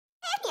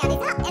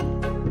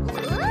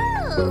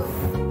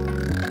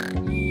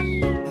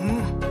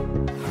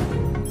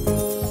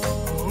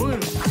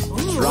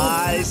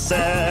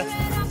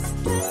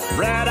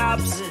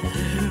Triceratops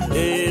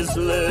is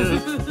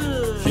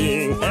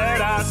looking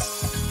at us.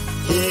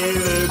 He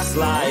looks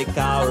like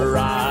our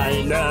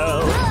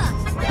rhino,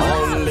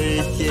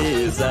 only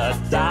he's a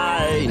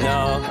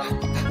dino.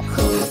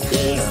 Who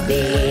is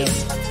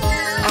this?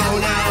 Oh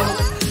no!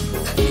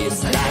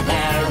 Is that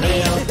a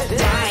real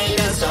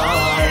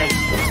dinosaur?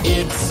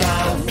 It's so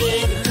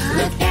big,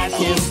 look at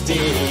his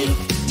teeth.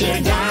 Dear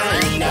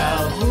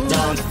dino,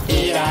 don't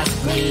eat us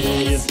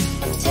please.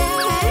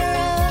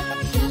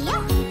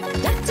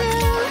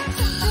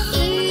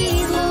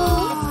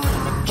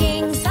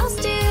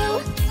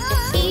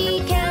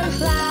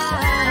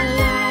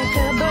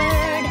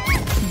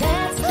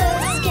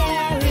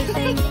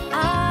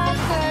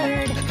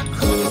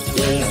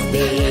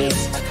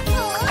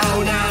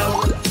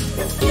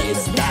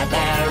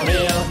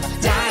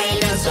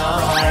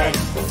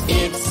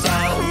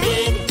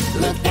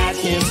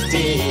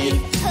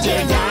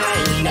 Dear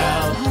dino,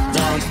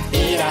 don't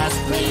eat us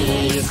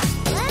please.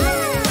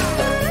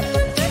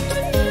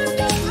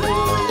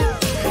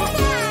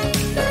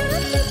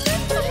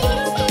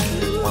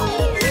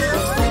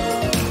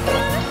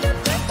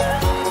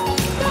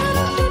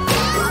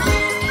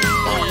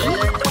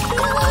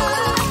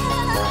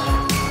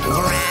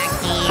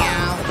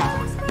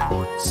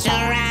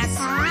 Brachiosaurus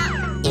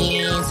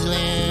is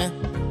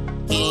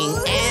looking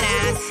at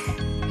us,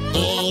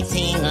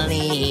 eating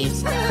leaves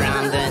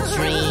from the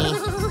tree.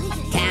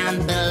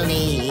 Can't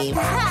believe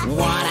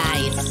what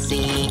I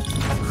see.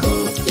 Who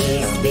is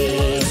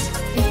this?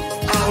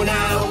 Oh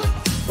no!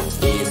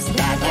 Is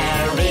that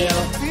a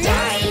real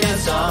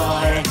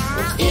dinosaur?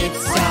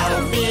 It's so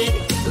big,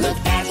 look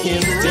at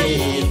his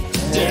teeth.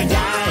 Dear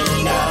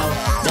dino,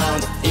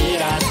 don't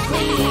eat us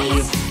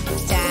please.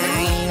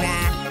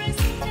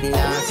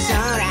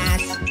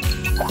 Dinosaurus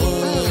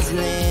is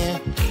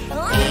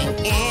looking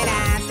at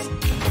us,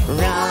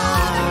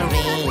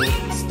 roaring,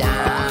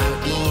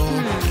 stomping.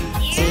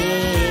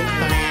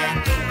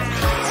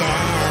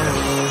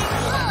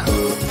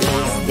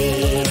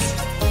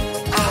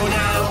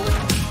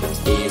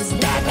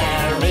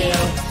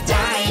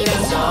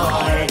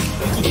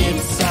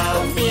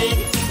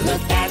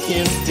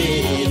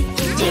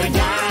 Dear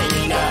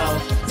dino,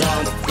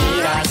 don't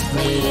eat us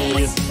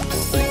please.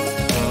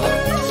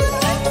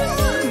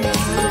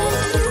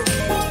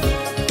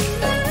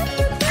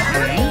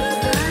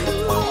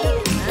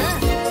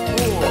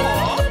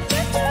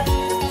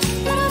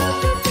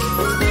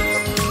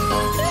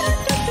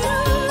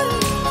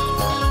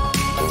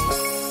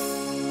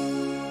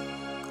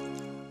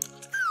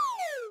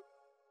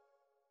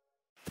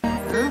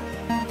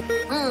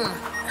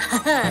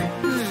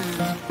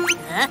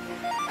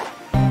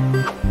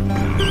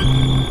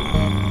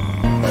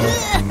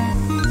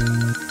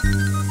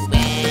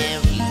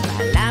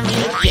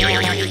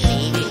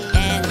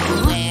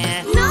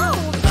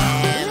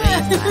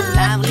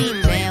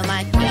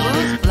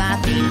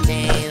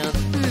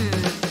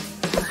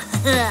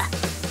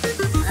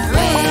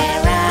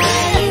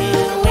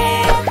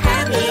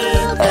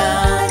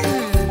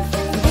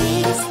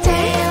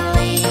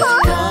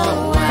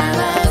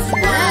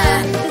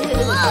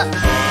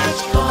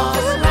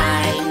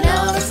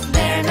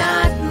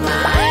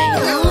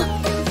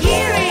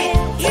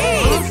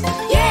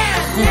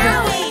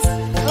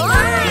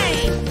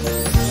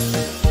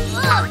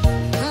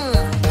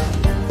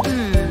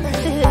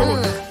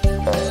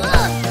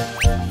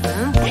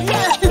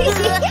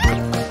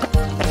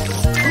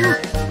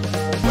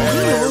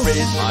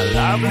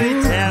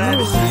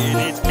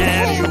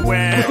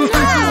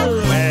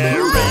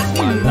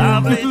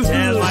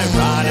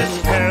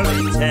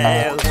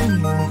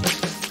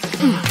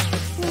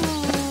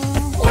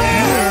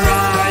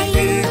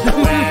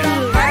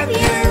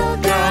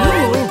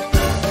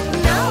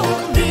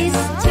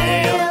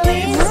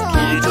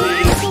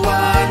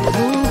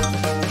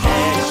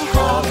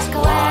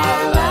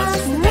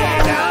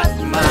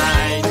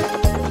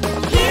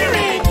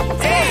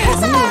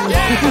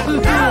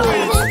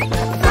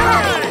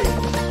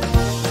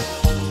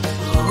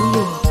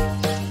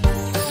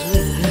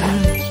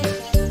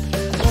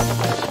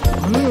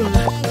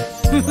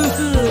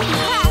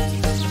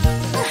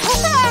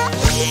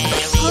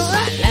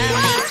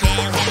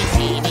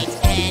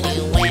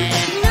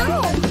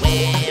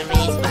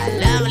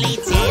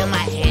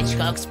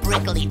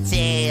 Prickly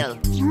tail.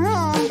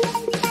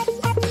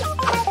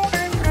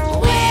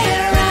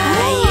 Where are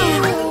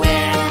you?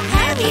 Where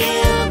have you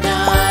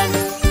gone?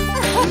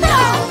 No,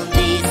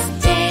 this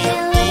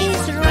tail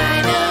is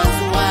rhino's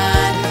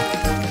one.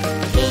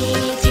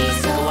 It is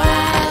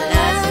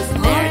koalas,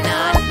 they're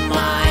not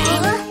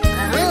mine.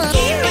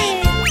 Here it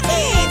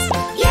is.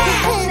 Yeah,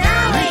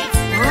 now it's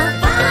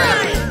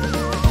fine.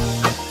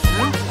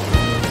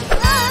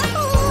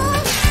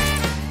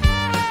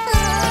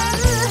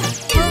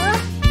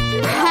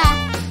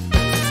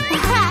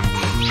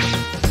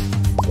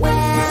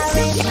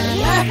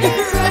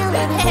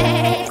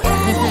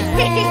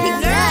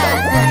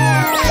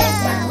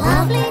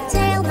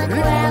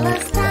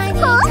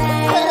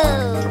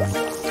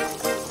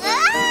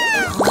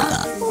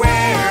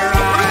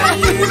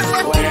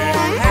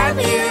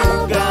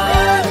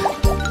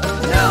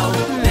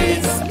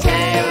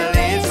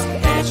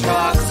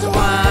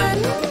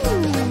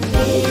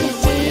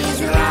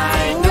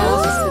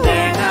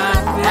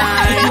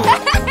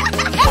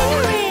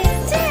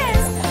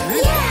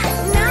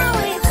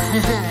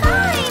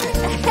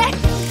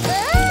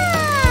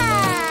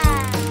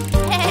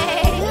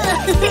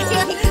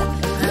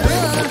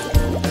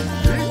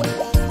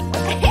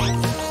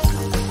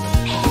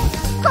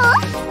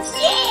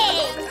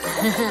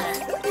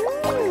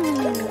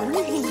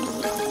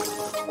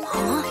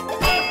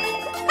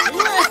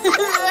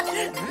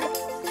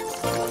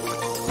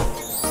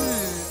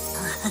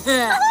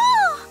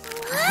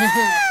 What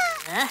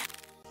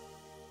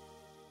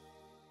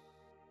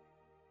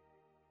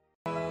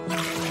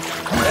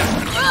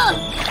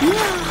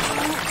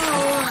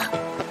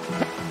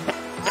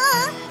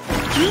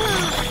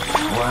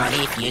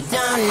if you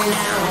don't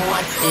know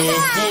what to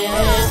do,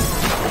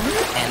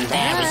 and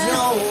there is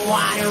no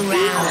one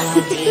around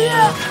you?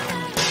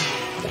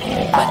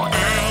 But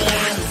I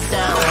am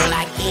so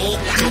lucky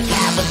to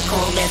have a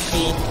cool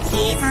bestie.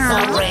 He's so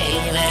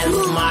brave and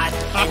smart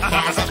and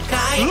has a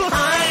kind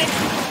heart.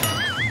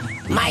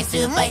 My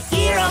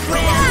superhero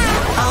friend,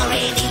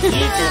 already here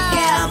to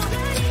help.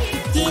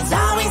 He's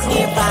always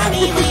here for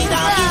me with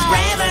all his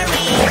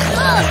bravery.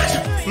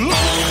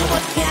 Hey,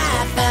 what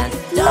happened?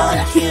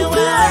 Don't you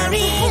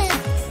worry.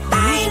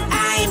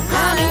 I'm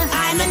coming,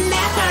 I'm a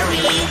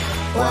memory.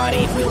 What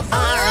if you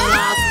are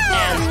lost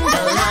and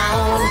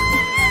alone,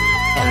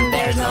 and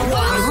there's no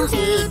one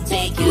to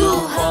take you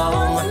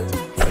home?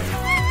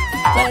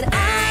 But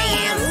I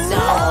am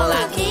so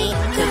lucky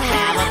to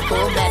have a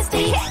cool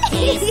bestie.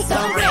 He's so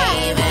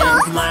brave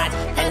and smart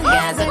and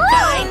has a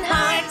kind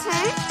heart.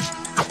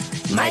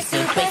 My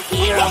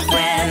superhero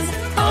friends,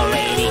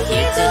 already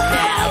here to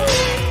help.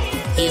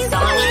 He's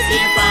always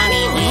here for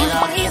me with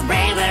all his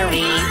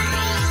bravery.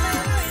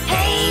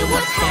 Hey,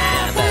 what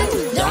happened?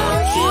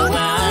 Don't you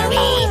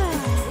worry.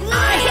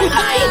 I'm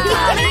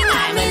coming,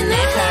 I'm in a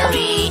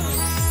hurry.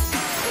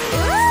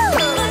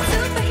 My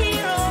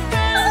superhero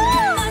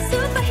friend, my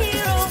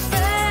superhero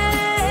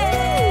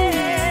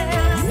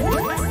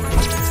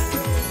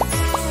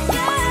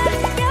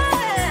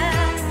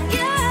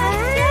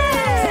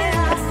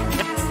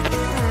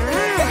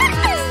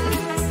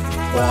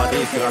What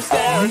if you're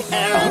scared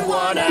and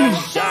wanna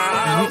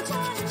shout,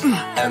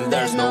 and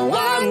there's no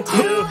one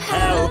to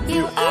help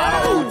you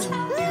out?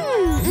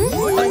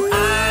 But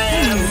I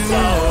am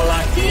so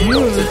lucky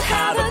to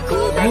have a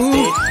cool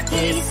bestie.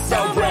 He's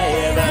so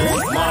brave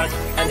and smart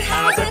and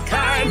has a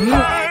kind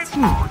heart.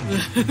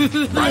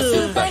 My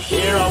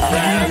superhero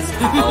friends,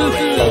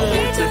 already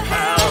here to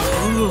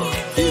help.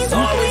 He's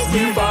always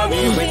here for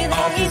me with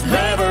all his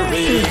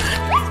bravery.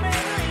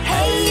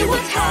 Hey,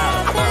 what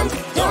happened?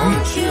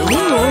 Don't you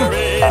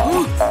worry.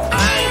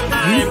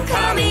 I'm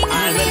coming,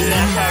 I'm in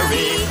a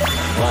hurry.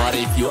 What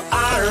if you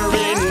are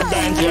in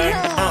danger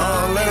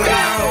all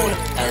alone,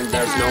 and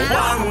there's no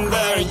one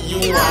there,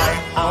 you are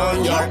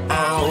on your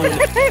own?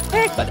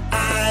 But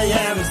I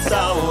am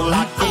so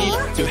lucky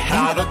to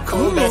have a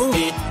cool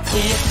bestie.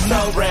 He's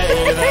so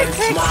brave and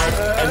smart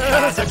and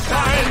has a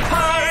kind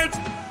heart.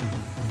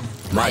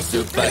 My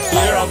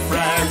superhero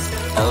friends,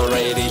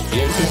 already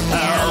here to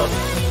help.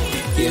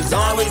 He's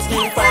always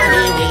here for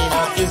me with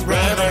all his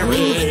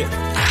bravery.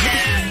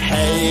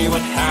 Hey,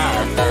 what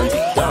happened?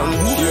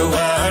 Don't you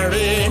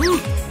worry.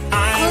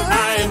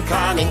 I'm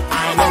coming,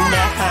 I'm in a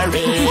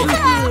hurry.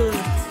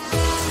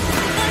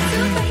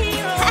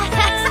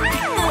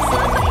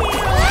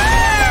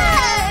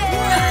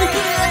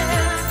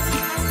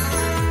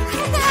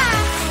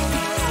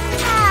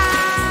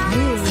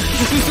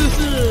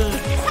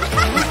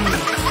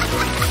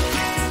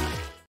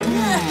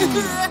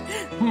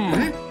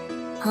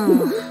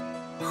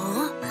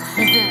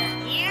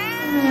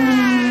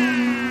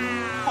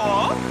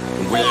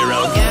 We're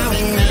all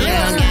going, we're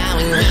all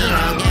going, we're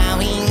all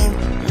going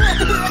to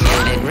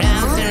the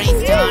grocery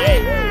store,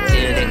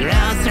 to the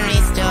grocery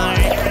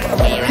store.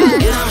 We're all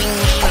going,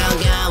 we're all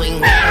going,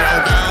 we're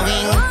all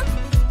going.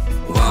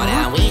 What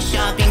are we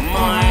shopping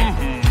for?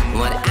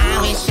 What are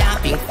we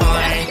shopping for?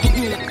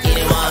 You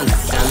want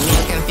some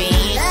milk and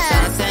fish,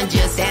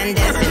 sausages and a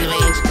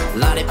sandwich,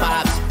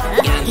 lollipops,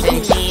 guns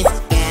and cheese.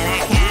 Can I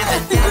have a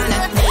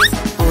donut, please?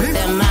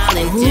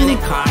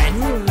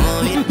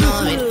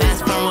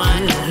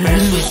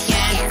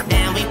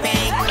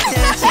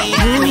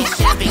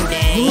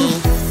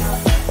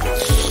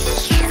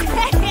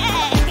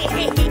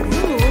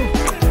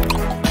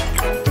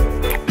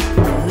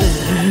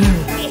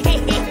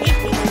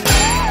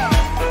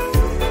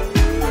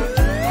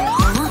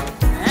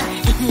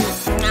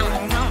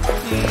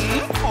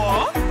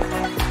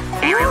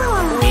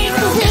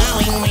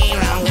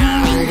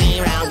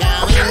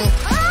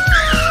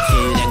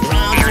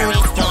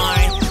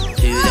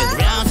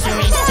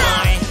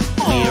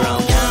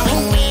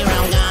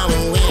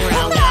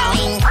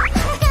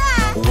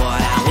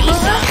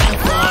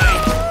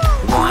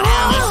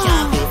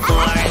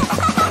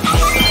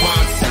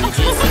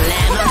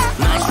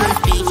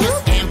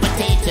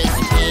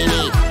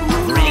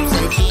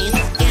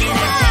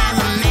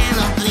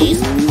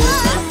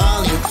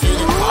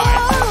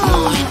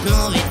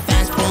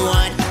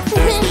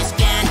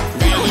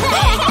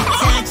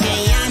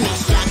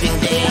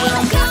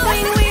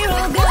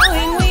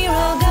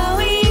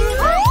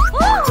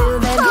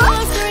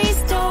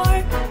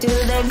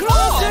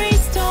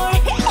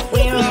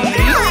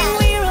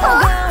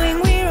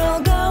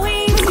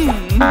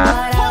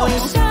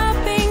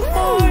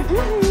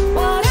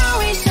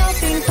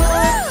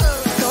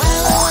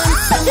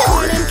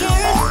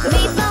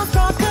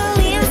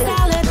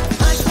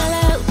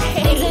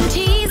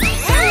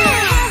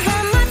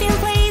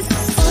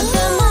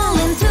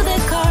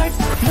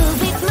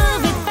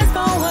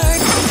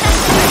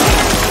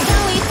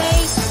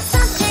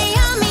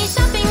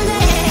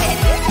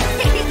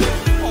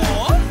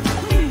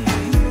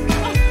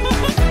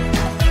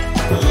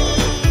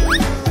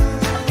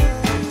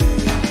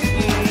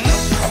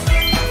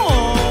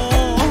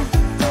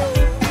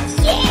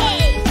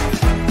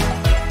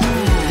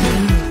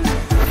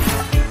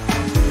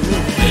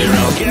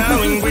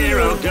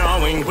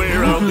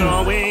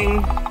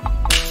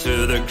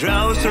 the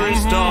grocery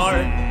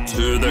store,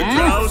 to the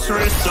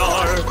grocery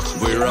store.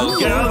 We're all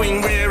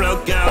going, we're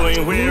all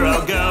going, we're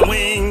all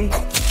going.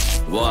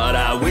 What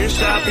are we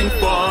shopping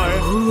for?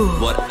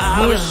 What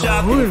are we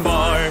shopping for?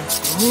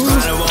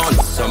 I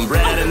want some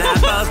bread and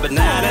apples,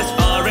 bananas,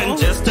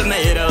 oranges,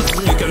 tomatoes,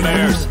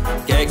 cucumbers,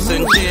 cakes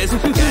and cheese.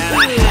 Can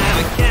I have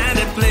a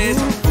candy, please?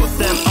 Put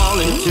them all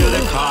into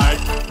the cart.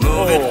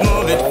 Move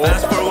it,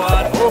 fast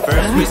forward.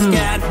 First we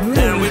scan,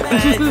 then we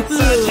pay.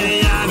 Such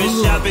a yummy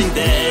shopping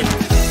day.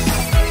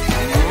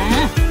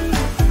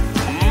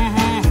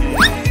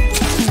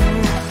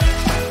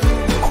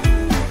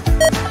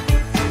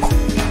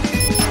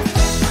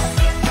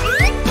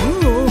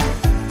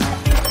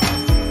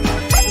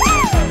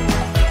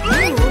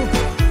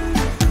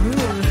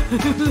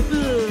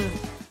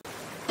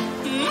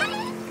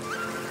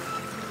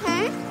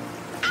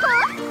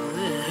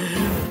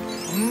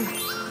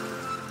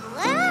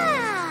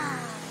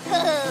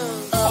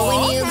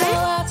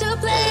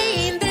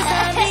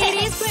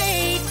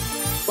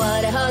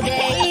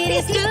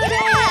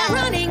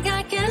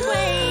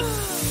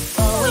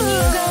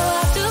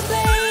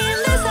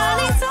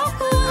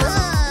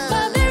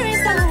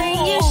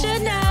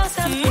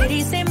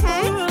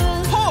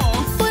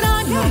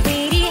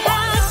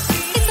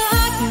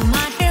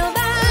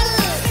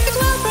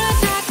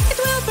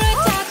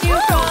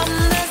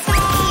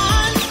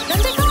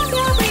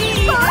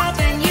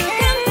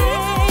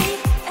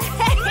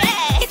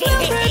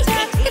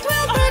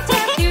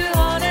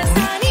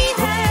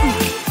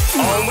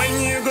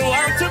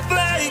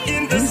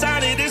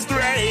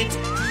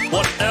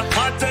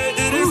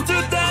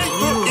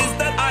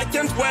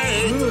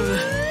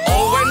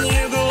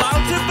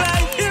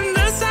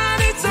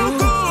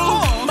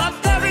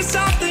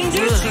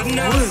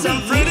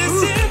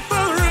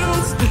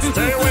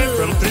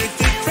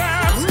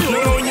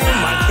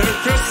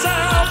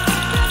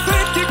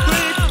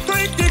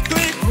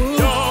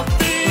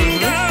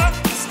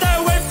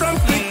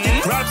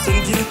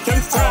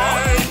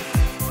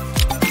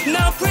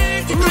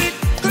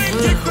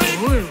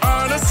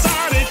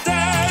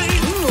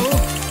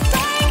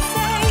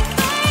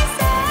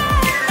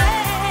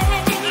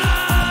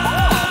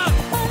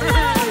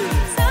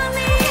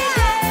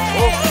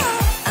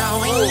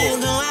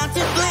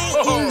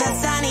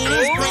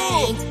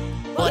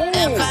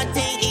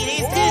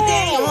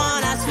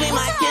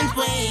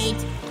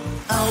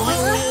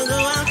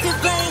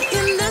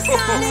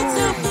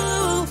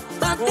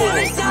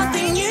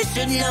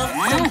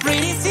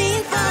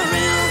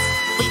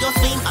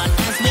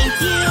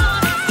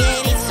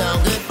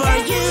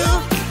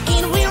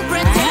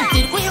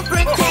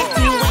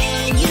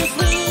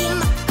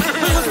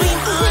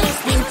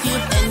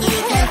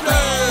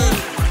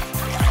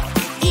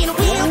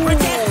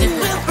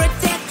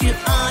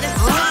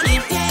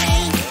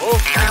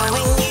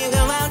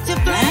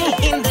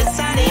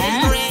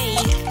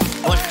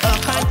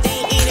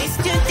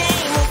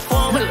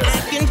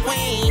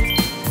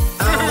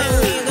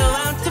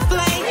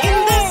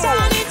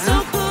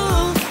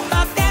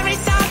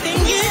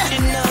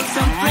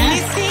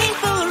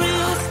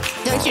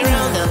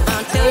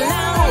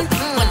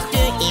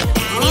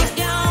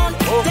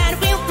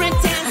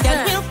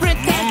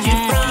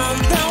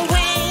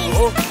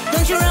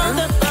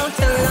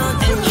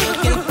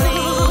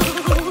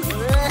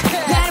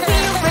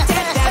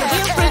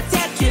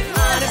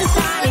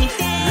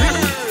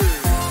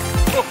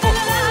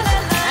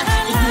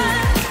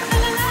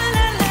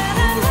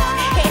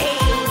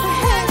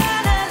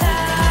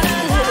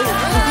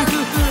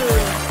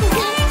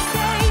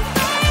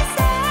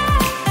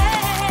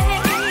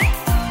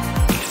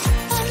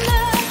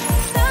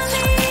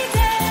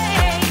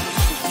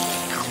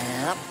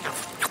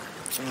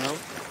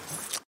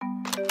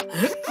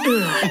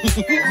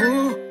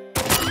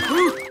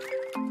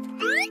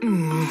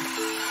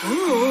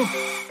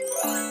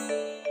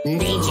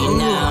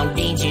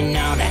 Did you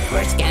know that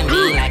words can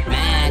be like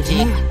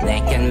magic?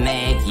 They can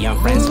make your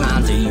friends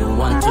smile. Do you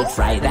want to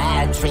try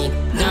that trick?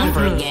 Don't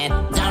forget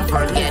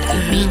to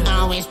be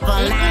always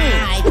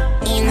polite.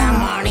 In the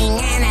morning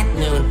and at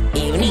noon,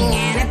 evening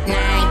and at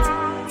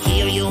night.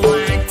 Here you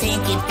are,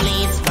 take it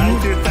please.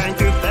 Thank you, thank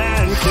you,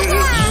 thank you.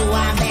 You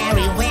are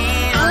very welcome.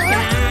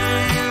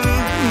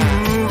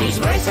 These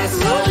words are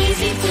so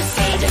easy to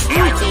say, just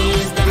try to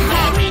use them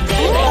every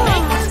day. They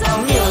make us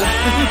all feel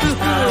at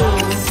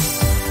home.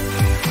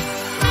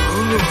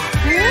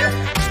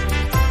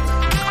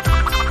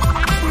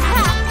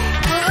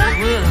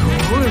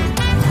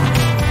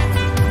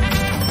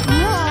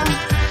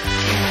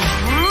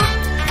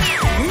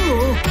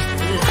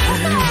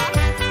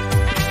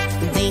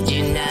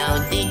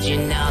 Did you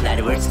know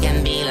that words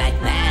can be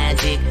like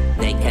magic?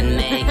 They can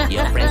make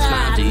your friends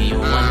smile. Do you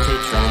want to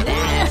try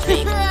that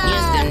trick?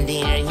 Use them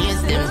dear,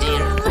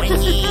 when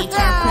you eat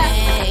or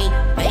play.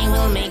 They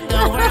will make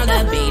the world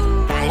a bit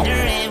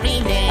kinder every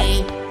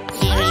day.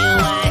 Here you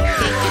are,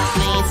 take it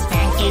please.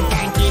 Thank you,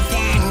 thank you,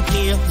 thank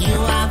you. You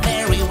are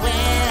very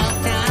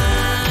welcome.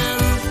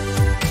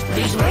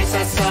 These words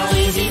are so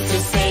easy to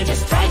say,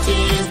 just try to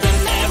use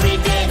them every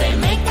day. They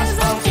make us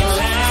all feel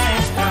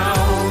at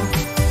home.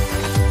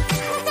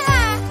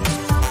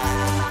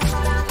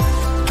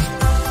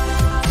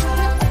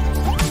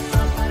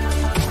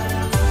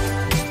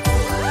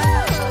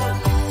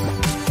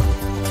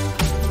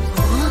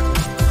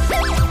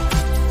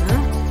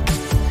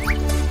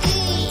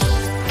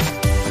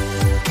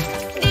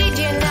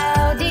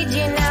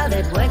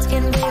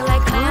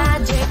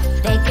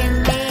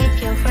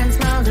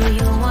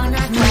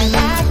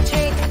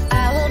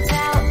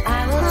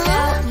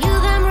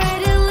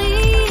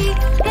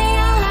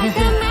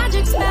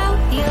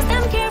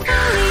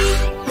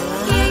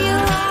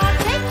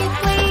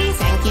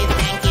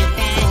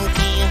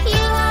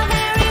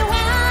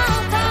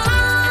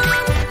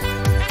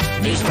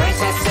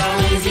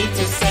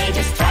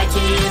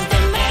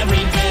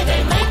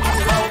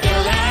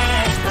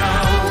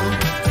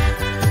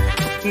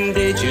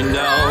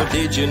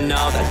 you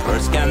know that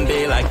birds can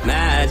be like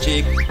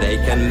magic? They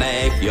can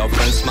make your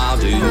friends smile.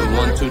 Do you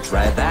want to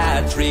try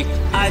that trick?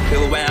 I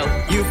feel well,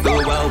 you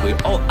feel well, we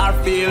all are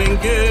feeling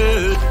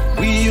good.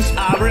 We use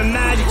our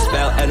magic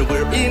spell and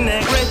we're in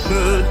a great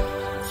mood.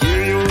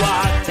 Here you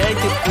are, take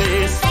it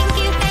please. Thank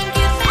you, thank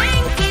you,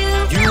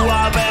 thank you. You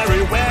are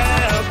very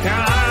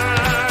welcome.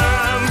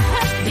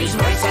 These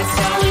words are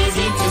so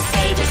easy to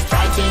say, just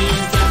try to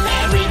use them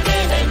every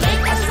day. They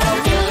make us all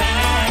feel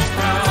less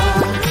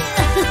wrong.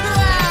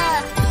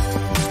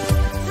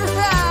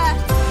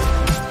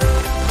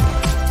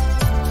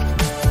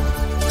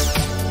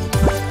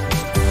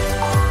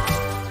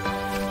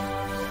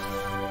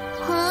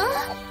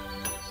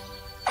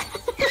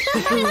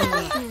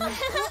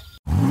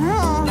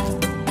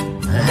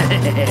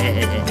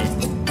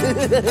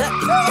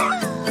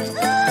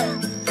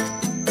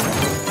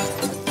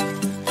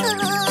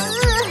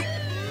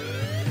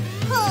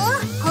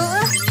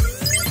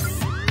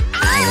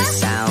 I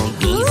sound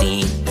busy,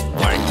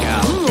 work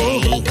all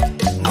day,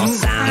 or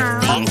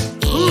something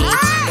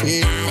is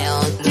not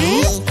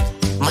okay.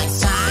 My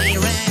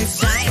siren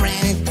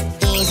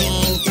is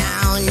in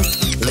town.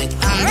 Look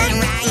on the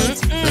right,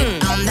 look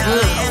on the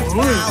left. Oh,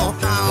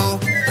 oh.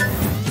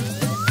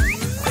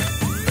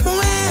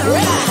 Where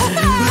is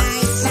my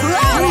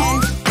siren?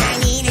 I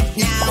need it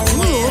now.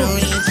 Where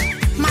is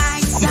my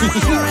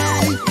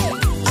siren?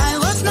 I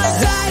lost my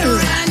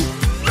siren.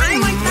 I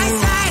want my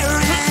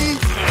siren.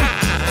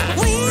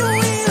 We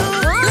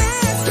will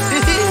let's go.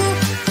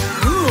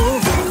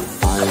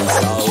 I'm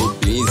so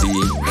busy,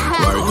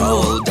 work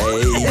all day.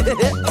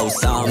 Oh,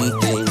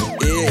 something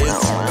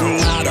is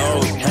not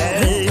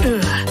okay.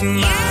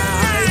 My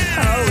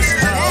house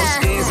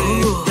is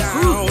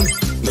down.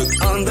 Look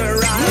on the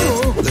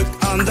right, look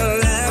on the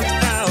left.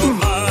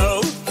 Oh,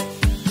 oh.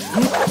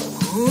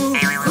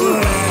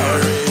 Where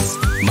is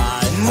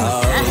my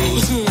house? I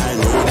need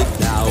it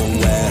now.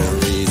 Where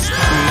is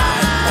my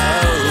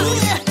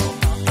house?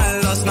 I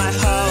lost my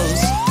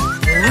house.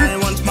 I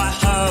want my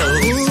house.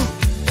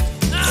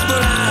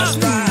 Splash,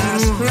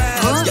 splash,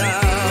 let's go.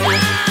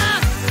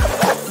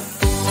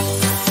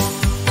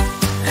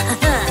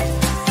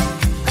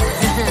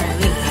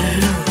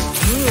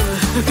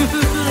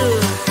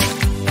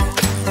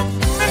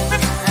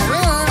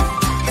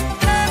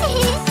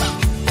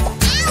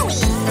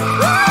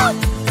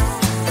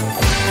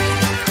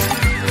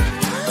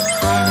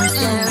 I'm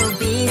so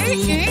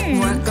busy,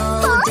 work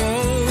all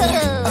day.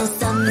 Oh,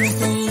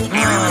 something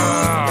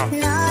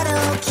not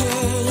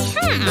okay.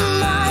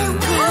 My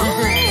will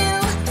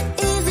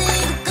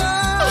isn't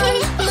gone.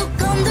 Look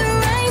on the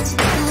right,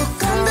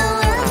 look on the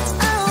left.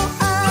 Oh,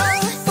 oh.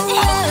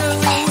 Where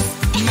is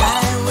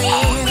my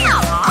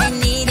will? I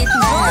need it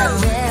now.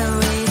 Where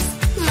is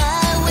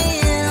my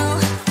will?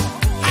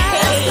 I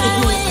lost my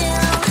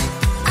will.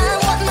 I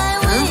want my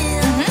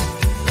will.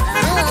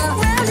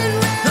 Round and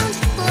round,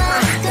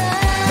 let's go.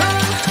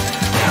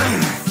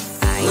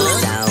 I'm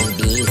so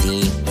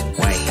busy,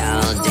 work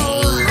all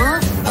day.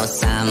 Oh,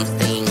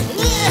 something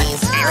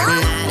is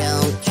not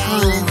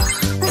okay.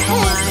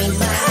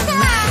 My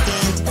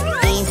market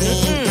is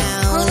in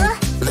town.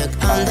 Look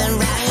on the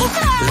right,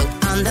 look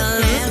on the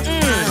left.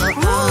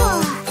 Oh, oh.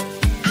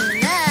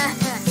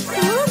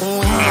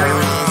 Where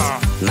is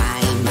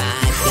my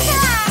market?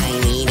 I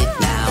need it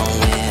now.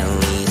 Where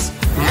is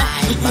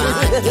my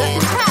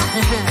market?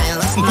 I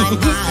lost my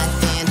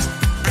market.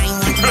 I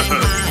want my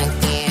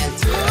market.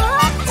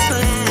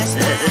 Slash,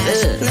 slash,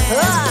 let's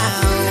go.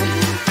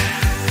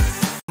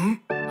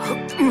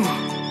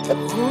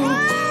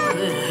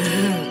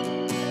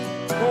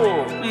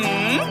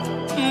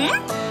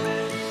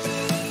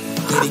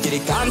 Kitty, kitty,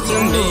 come to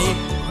me.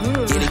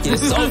 Kitty, kitty,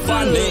 so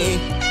funny.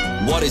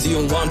 What is you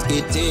want,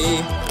 kitty?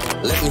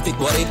 Let me pick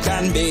what it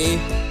can be.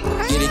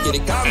 Kitty, kitty,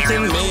 come to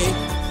me.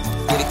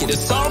 Kitty, kitty,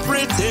 so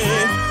pretty.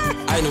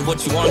 I know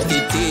what you want,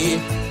 kitty.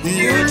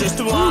 You just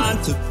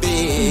want to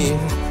be.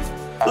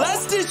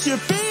 Let's teach you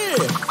be.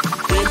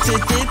 Kitty,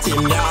 kitty,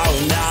 meow,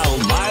 meow.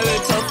 My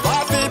little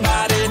fluffy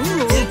body.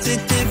 Kitty,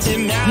 kitty,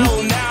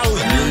 meow, meow.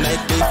 You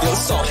make me feel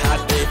so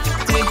happy.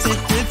 Kitty,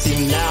 kitty,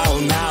 meow,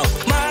 meow.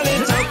 My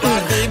little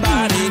fluffy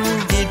body.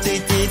 Kitty,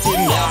 kitty,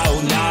 meow,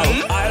 meow.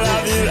 I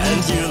love you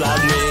and you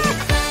love me.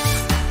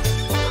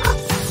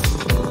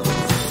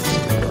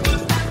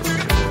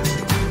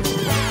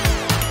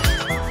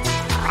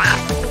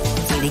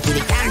 Kitty,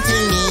 kitty, come to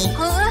me.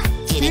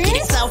 Kitty,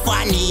 kitty, so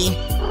funny.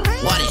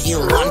 What if you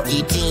want,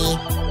 kitty?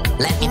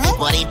 Let me pick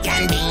what it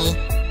can be.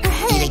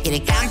 Kitty, kitty,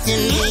 come to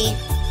me.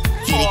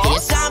 Kitty, kitty,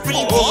 so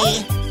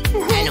pretty.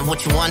 I know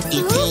what you want,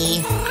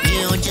 kitty.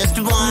 You just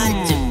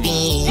want to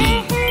be.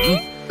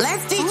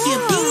 Let's teach you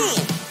be.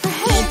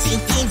 Kitty,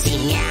 kitty,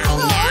 meow,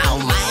 meow.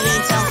 My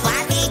little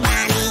fluffy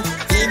bunny.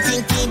 Kitty,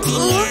 kitty,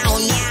 meow,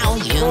 meow.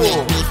 You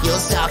make me feel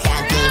so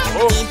happy.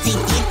 Kitty,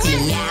 kitty,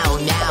 meow,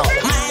 meow.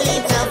 My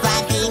little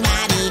fluffy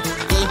bunny.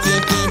 Kitty,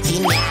 kitty,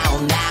 meow,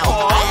 meow.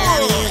 I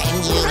love you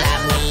and you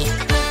love me.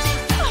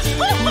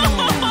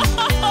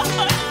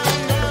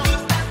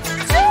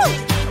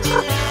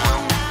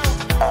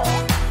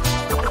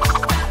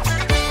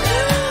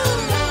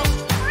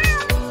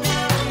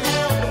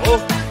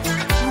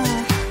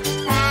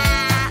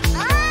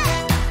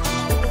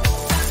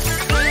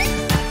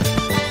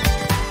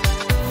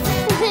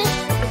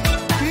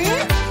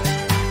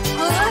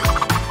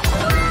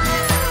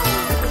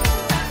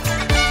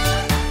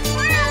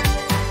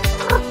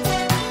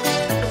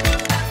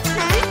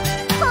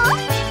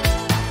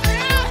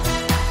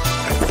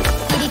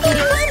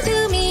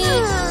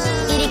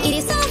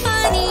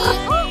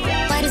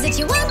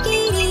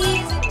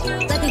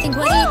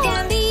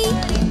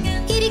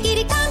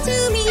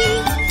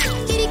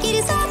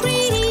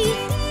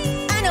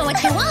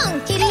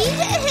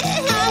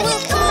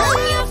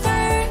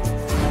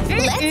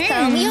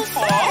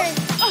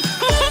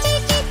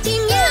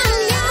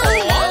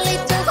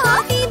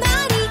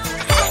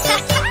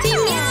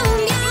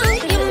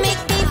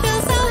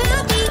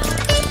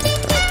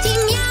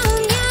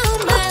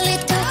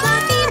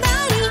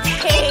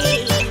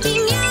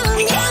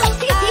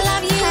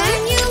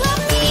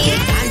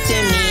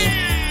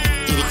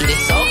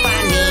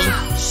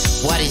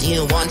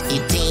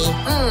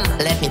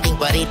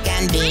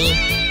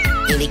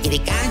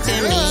 to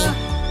me.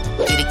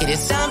 Kitty, kitty,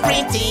 so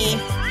pretty.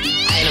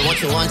 I know what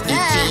you want,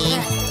 kitty.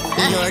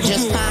 You're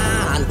just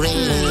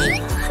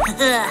hungry.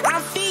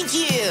 I'll feed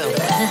you.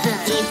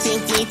 Kitty,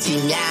 kitty,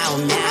 meow,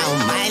 meow.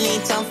 My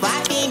little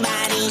fluffy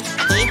body.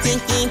 Kitty,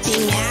 kitty,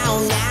 meow,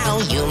 meow.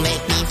 You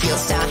make me feel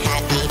so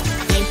happy.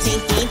 Kitty,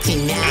 kitty,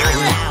 meow,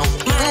 meow.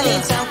 My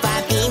little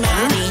fluffy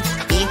body.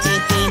 Kitty,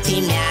 kitty,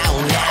 meow,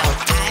 meow.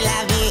 I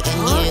love you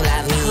and you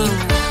love me.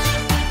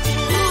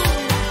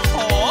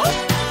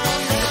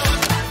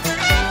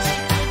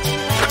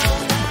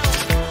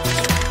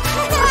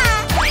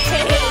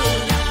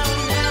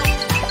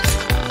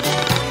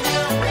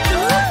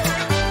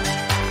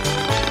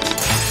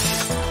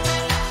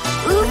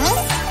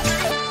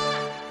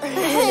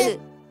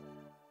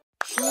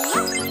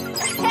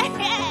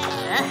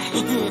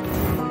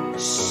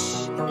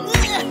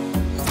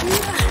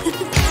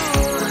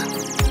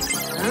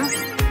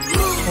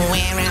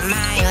 Where are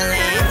my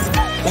legs?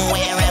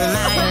 Where are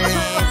my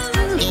legs?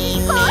 Give me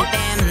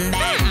them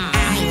back.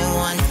 I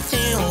want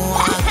to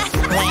walk.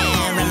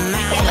 Where are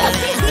my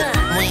legs?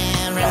 Where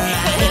are my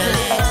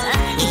legs?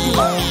 Give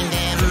me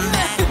them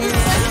back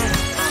now.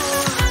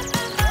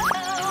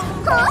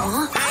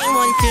 I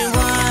want to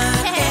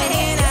walk,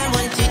 and I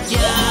want to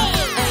jump,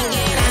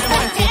 and I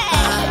want to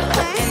hop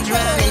and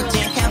run and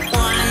to have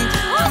fun.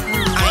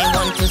 I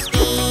want to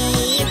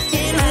skip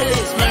till my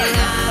legs burn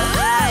out.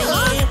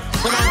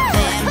 Without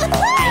them,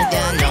 I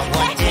don't know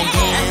what to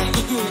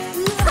do.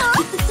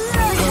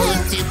 Who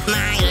took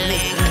my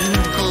legs?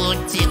 Who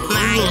took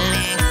my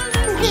legs?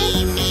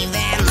 Give me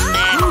them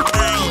back.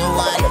 I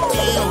want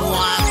to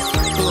walk.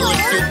 Who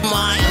took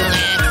my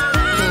legs?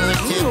 Who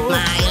took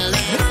my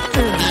legs?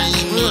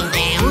 Give me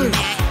them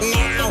back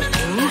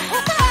now.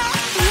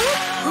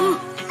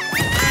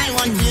 I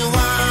want to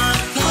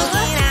walk,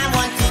 and I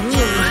want to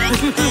jump, and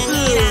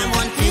I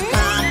want to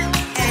hop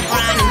and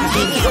run and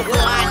to get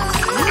one.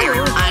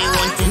 I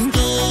want to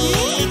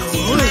skip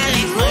till my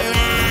legs were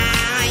out.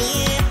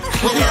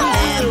 Without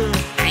them,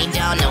 I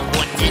don't know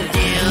what to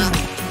do.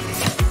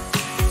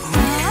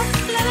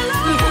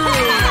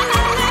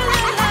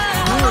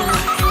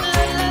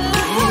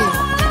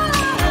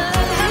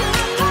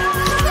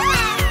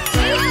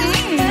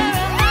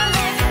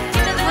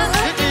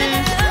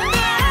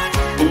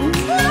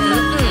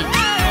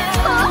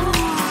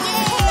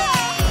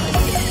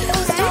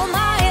 Stole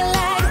my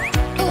legs,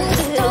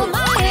 stole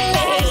my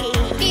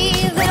legs.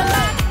 Give them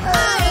back.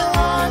 I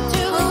want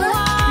to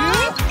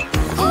walk.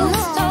 Who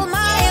stole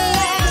my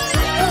legs?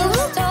 Who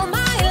stole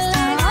my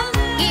legs?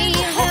 Give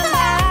them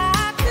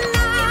back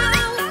now.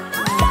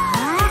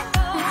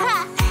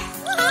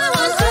 I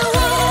want to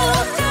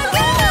walk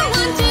again. I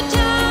want to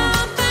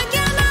jump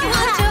again. I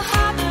want to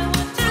hop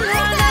and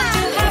run and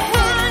to have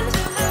fun.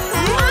 I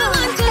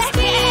want to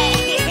skip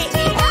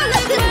till my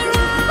legs were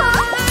right.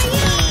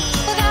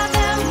 Without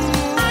them,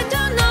 I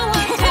don't know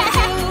what to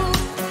do.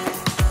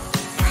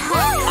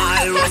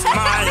 I lost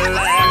my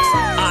legs,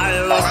 I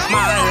lost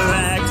my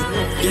legs.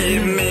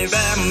 Give me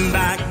them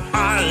back,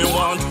 I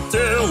want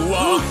to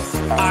walk.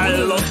 I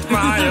lost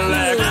my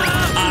legs,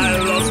 I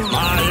lost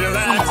my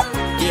legs.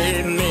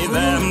 Give me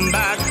them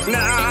back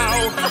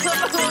now.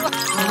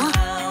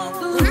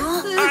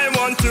 I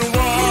want to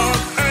walk,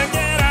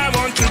 again I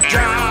want to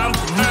jump,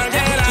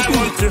 again I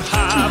want to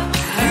hop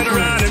and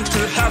run and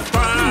to have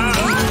fun.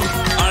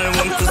 I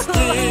want to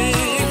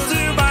skip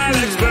till my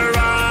legs were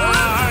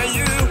are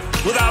you.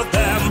 Without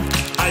them,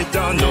 I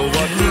don't know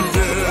what to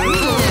do.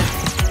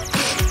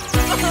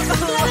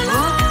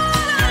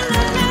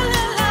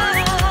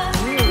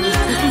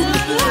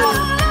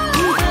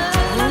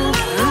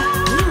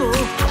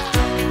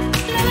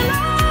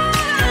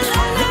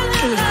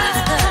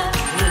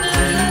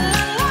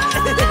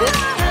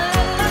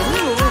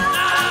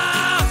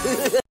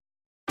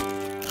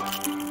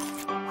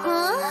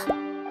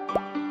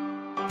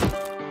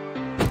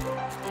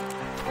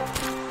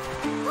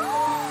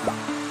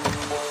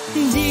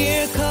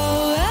 Dear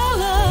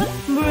koala,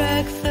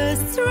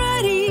 breakfast's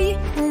ready.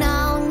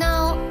 No,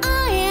 no,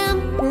 I am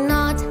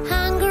not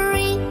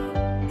hungry.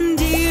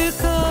 Dear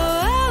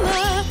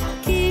koala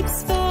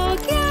keeps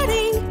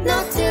forgetting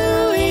not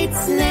to eat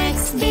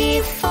snacks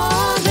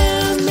before the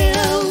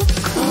meal.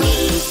 We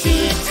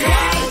should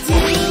try to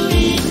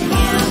live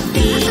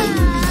healthy.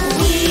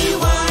 We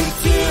want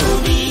to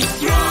be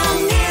strong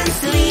and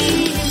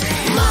sweet.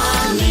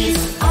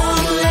 Mommy's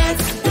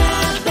omelet's the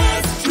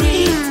best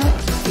treat.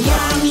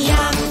 Yum,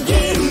 yum,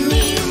 give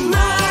me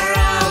more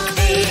of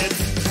it.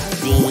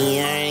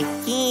 Dear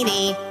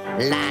kitty,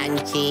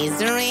 lunch is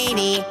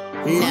ready.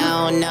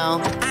 No, no,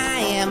 I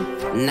am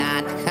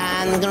not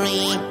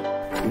hungry.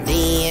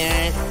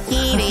 Dear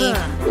kitty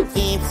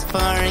keeps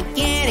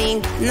forgetting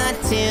not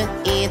to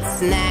eat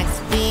snacks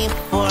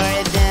before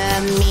the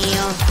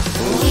meal.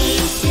 We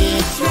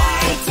should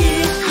try to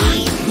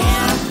eat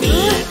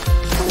healthy.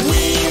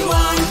 We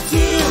want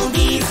to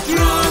be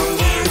strong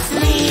and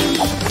slim.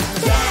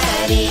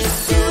 Daddy's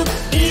soup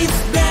is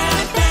the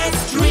best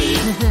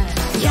treat.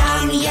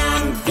 Yum,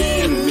 yum,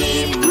 give me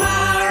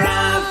more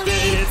of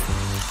it.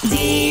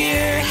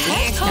 Dear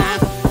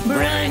hedgehog,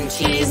 brunch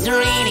is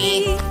ready.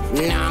 heavy.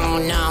 No,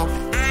 no,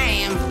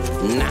 I am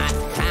not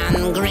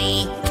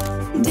hungry.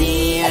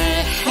 Dear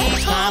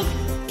Hedgehog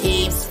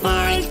keeps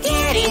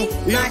forgetting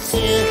not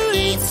to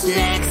eat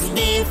snacks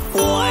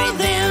before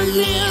the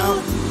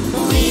meal.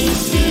 We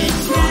should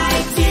try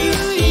to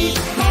eat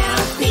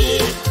healthy.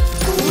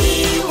 We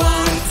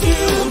want to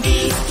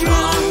be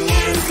strong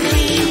and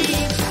sleep.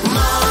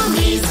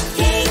 Mommy's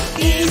cake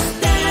is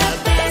the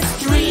best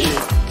treat.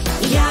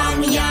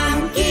 Yum,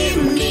 yum, give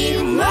me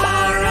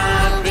more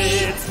of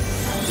it.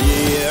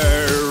 Dear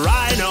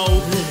Rhino,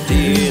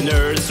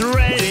 dinner's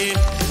ready.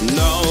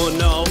 No,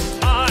 no,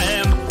 I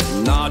am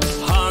not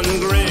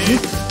hungry.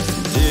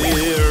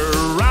 Dear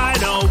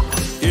Rhino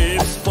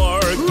keeps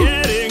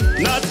forgetting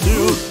not to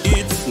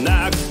eat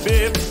snacks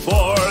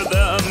before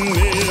the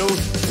meal.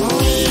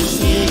 We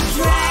should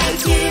try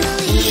to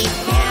eat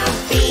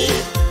healthy.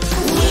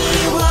 We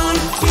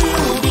want to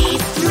be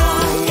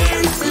strong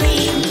and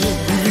sleep.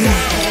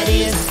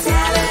 Lettuce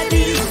salad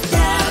is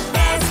the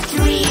best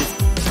treat.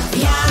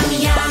 Yum,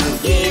 yum,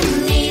 give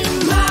me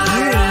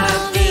more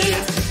of it.